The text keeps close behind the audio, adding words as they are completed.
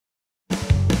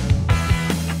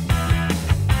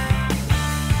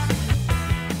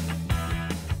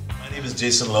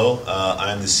Jason Low.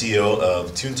 I'm the CEO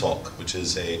of TuneTalk, which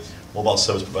is a mobile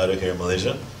service provider here in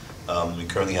Malaysia. We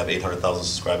currently have 800,000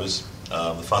 subscribers,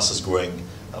 the fastest growing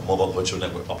mobile virtual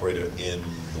network operator in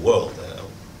the world.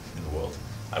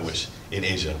 I wish, in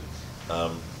Asia,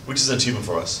 which is an achievement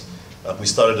for us. We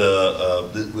started,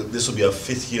 this will be our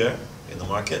 5th year in the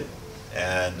market,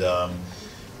 and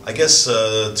I guess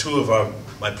two of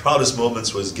my proudest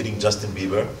moments was getting Justin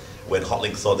Bieber when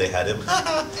Hotlink thought they had him.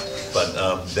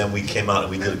 But then we came out and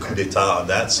we did a coup d'etat on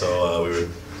that, so we were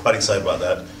quite excited about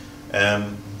that.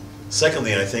 And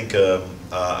secondly, I think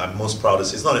I'm most proud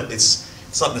of, it's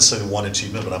not necessarily one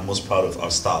achievement, but I'm most proud of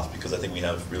our staff, because I think we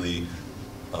have really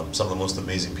some of the most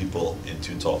amazing people in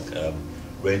TuneTalk,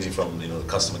 ranging from the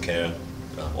customer care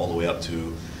all the way up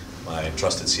to my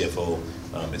trusted CFO.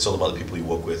 It's all about the people you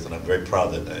work with, and I'm very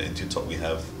proud that in TuneTalk we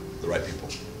have the right people.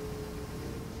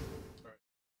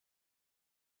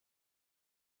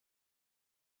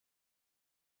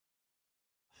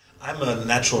 I'm a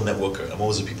natural networker. I'm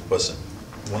always a people person.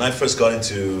 When I first got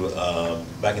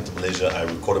back into Malaysia, I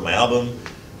recorded my album.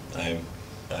 I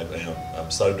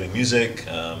started doing music,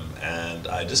 and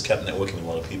I just kept networking with a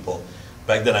lot of people.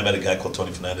 Back then, I met a guy called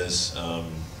Tony Fernandez,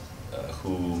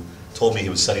 who told me he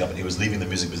was setting up and he was leaving the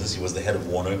music business. He was the head of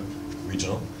Warner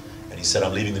Regional, and he said,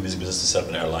 "I'm leaving the music business to set up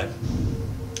an airline."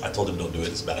 I told him, "Don't do it.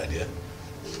 It's a bad idea."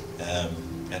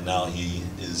 And now he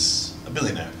is a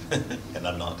billionaire, and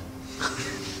I'm not.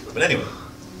 But anyway,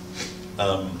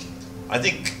 I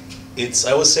think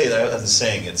I always say that as a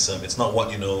saying, it's not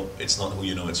what you know, it's not who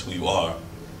you know, it's who you are.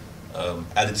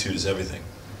 Attitude is everything.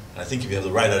 And I think if you have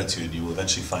the right attitude, you will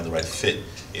eventually find the right fit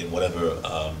in whatever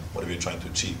you're trying to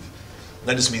achieve. And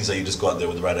that just means that you just go out there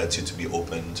with the right attitude to be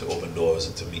open, to open doors,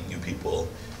 and to meet new people,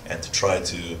 and to try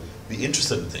to be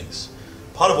interested in things.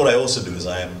 Part of what I also do is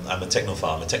I'm a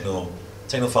technophile. I'm a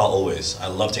technophile always. I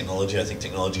love technology. I think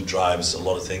technology drives a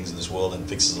lot of things in this world and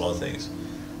fixes a lot of things.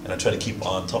 And I try to keep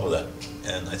on top of that.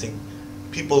 And I think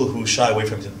people who shy away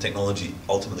from technology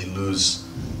ultimately lose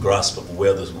grasp of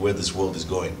where this world is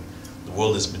going. The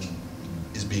world is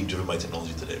being driven by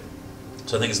technology today.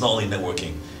 So I think it's not only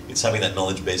networking, it's having that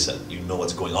knowledge base that you know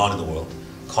what's going on in the world,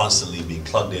 constantly being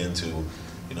plugged into,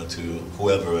 to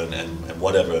whoever and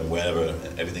whatever and wherever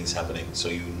everything's happening. So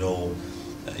you know,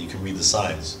 you can read the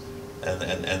signs.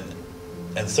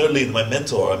 And thirdly, my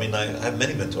mentor, I have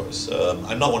many mentors.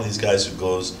 I'm not one of these guys who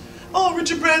goes, "Oh,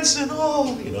 Richard Branson,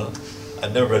 oh,"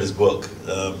 I've never read his book.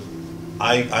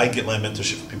 I get my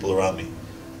mentorship from people around me,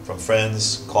 from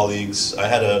friends, colleagues. I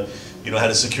had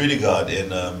a security guard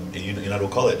in United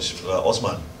College,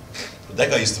 Osman. That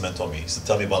guy used to mentor me. He used to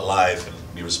tell me about life and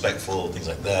be respectful, things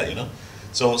like that,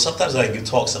 So sometimes I give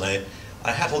talks and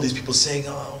I have all these people saying,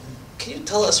 "Oh, can you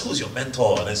tell us who's your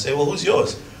mentor?" And I say, "Well, who's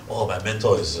yours?" "Oh, my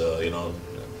mentor is,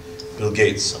 Bill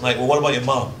Gates." I'm like, "Well, what about your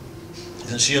mom?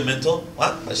 Isn't she a mentor?"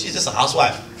 "What? But she's just a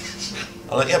housewife."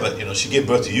 I'm like, "Yeah, but she gave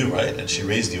birth to you, right? And she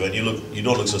raised you, and you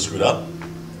don't look so screwed up.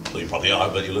 So you probably are,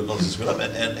 but you look not so screwed up."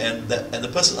 And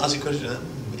the person asking the question,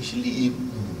 actually,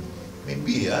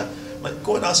 maybe, yeah. Like,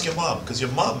 go and ask your mom, because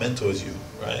your mom mentors you,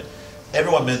 right?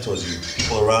 Everyone mentors you.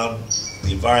 People around,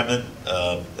 the environment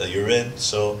that you're in.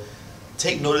 So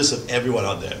take notice of everyone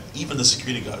out there, even the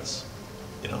security guards.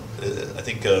 I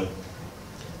think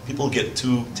people get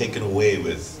too taken away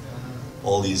with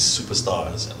all these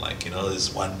superstars and this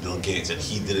one Bill Gates, and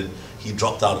he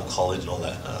dropped out of college and all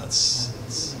that.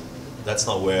 That's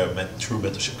not where true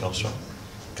mentorship comes from.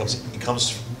 It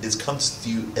comes to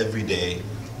you every day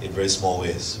in very small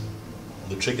ways.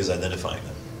 The trick is identifying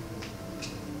them.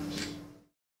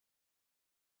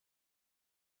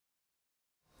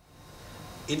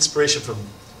 Inspiration from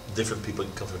different people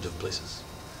can come from different places.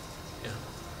 Yeah.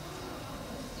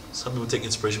 Some people take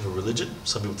inspiration from religion,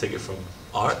 some people take it from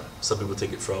art, some people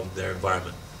take it from their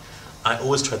environment. I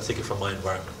always try to take it from my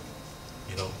environment.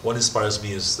 What inspires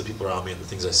me is the people around me and the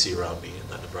things I see around me in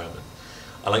that environment.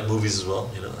 I like movies as well,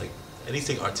 like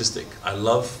anything artistic. I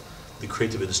love the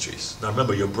creative industries. Now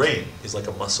remember, your brain is like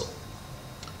a muscle.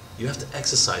 You have to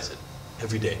exercise it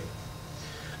every day.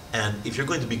 And if you're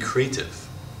going to be creative,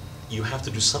 you have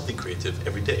to do something creative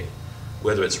every day.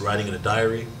 Whether it's writing in a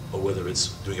diary, or whether it's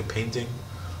doing a painting,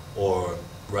 or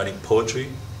writing poetry,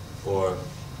 or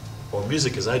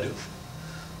music as I do.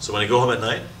 So when I go home at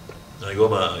night, and I go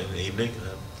home in the evening,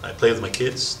 I play with my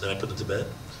kids, then I put them to bed.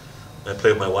 Then I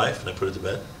play with my wife, and I put her to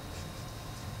bed.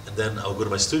 And then I'll go to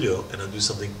my studio, and I'll do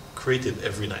something creative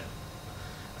every night.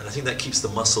 And I think that keeps the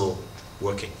muscle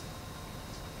working.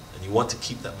 And you want to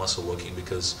keep that muscle working,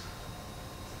 because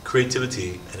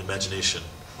creativity and imagination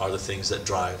are the things that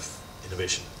drive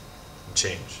innovation and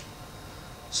change.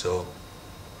 So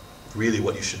really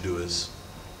what you should do is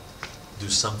do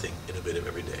something innovative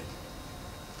every day.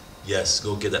 Yes,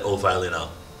 go get that old violin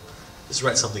out. Just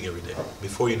write something every day.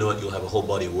 Before you know it, you'll have a whole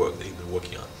body of work that you've been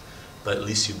working on. But at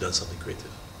least you've done something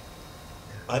creative.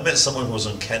 I met someone who was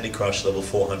on Candy Crush level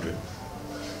 400.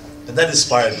 And that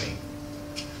inspired me.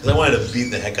 Because I wanted to beat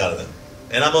the heck out of them.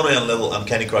 And I'm only on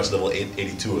Candy Crush level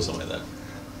 82 or something like that.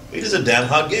 It is a damn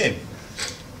hard game.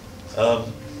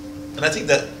 And I think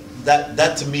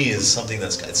that to me is something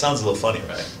it sounds a little funny,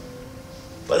 right?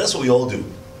 But that's what we all do.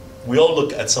 We all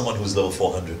look at someone who's level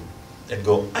 400 and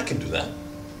go, I can do that.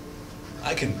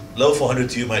 Level 400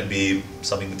 to you might be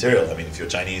something material. I mean, if you're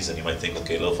Chinese, then you might think,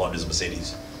 okay, level 400 is a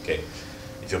Mercedes. Okay.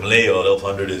 If you're Malay, or level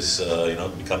 400 is,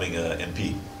 becoming an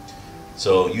MP.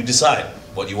 So you decide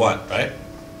what you want, right?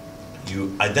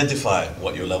 You identify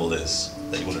what your level is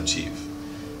that you want to achieve.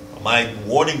 My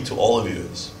warning to all of you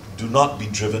is, do not be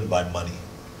driven by money.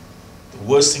 The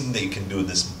worst thing that you can do in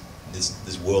this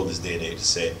world, this day and age, is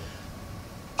say,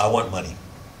 I want money.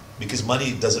 Because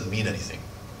money doesn't mean anything.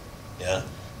 Yeah?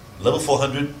 Level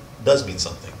 400 does mean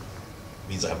something. It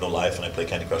means I have no life and I play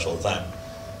Candy Crush all the time.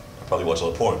 I probably watch a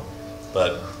lot of porn.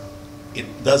 But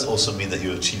it does also mean that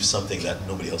you achieve something that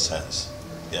nobody else has.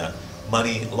 Yeah?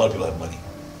 Money, a lot of people have money.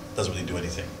 It doesn't really do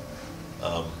anything.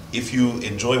 If you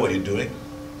enjoy what you're doing,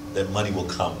 then money will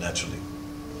come naturally.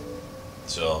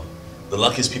 So, the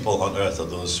luckiest people on earth are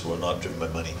those who are not driven by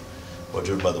money, who are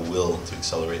driven by the will to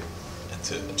accelerate and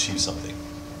to achieve something.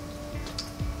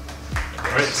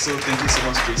 Alright, so thank you so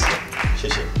much,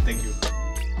 JC. Thank you.